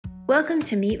Welcome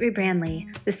to Meet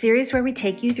Rebrandly, the series where we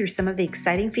take you through some of the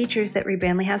exciting features that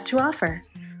Rebrandly has to offer.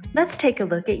 Let's take a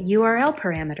look at URL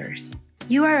parameters.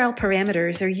 URL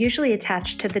parameters are usually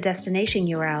attached to the destination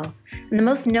URL, and the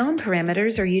most known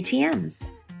parameters are UTMs.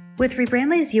 With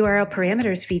Rebrandly's URL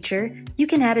parameters feature, you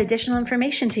can add additional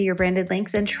information to your branded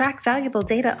links and track valuable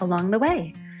data along the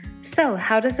way. So,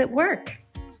 how does it work?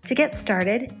 To get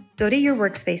started, go to your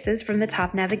workspaces from the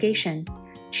top navigation.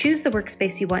 Choose the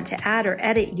workspace you want to add or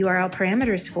edit URL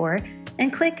parameters for,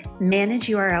 and click Manage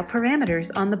URL Parameters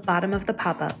on the bottom of the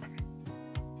pop-up.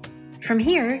 From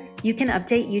here, you can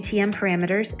update UTM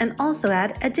parameters and also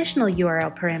add additional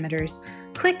URL parameters.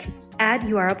 Click Add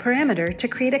URL Parameter to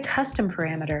create a custom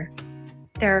parameter.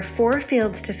 There are 4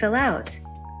 fields to fill out.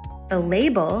 The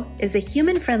label is a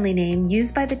human-friendly name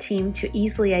used by the team to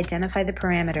easily identify the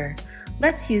parameter.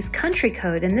 Let's use country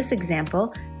code in this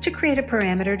example to create a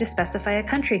parameter to specify a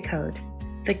country code.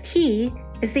 The key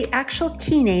is the actual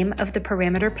key name of the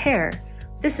parameter pair.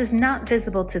 This is not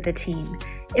visible to the team.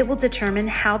 It will determine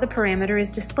how the parameter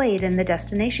is displayed in the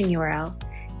destination URL.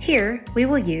 Here, we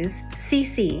will use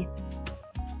CC.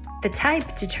 The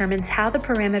type determines how the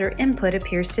parameter input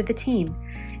appears to the team.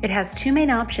 It has 2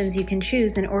 main options you can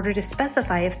choose in order to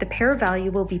specify if the pair value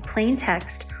will be plain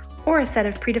text or a set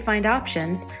of predefined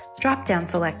options, drop-down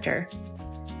selector.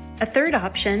 A third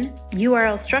option,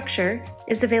 URL structure,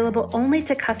 is available only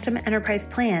to custom enterprise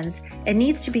plans and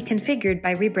needs to be configured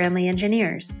by Rebrandly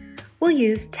engineers. We'll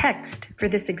use text for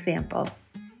this example.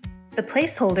 The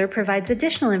placeholder provides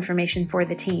additional information for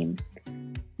the team.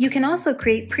 You can also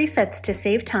create presets to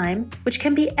save time, which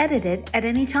can be edited at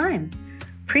any time.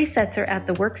 Presets are at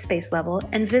the workspace level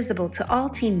and visible to all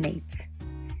teammates.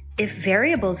 If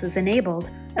variables is enabled,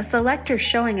 a selector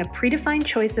showing a predefined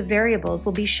choice of variables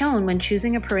will be shown when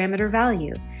choosing a parameter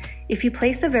value. If you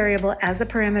place a variable as a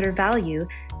parameter value,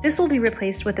 this will be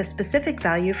replaced with a specific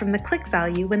value from the click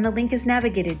value when the link is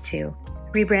navigated to.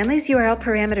 Rebrandly's URL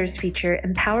parameters feature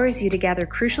empowers you to gather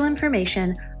crucial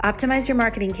information, optimize your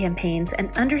marketing campaigns,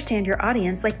 and understand your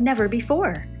audience like never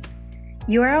before.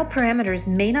 URL parameters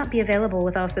may not be available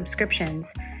with all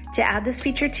subscriptions. To add this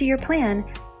feature to your plan,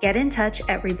 get in touch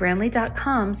at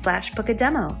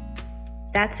rebrandly.com/book-a-demo.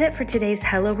 That's it for today's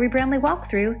Hello Rebrandly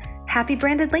walkthrough. Happy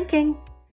branded linking!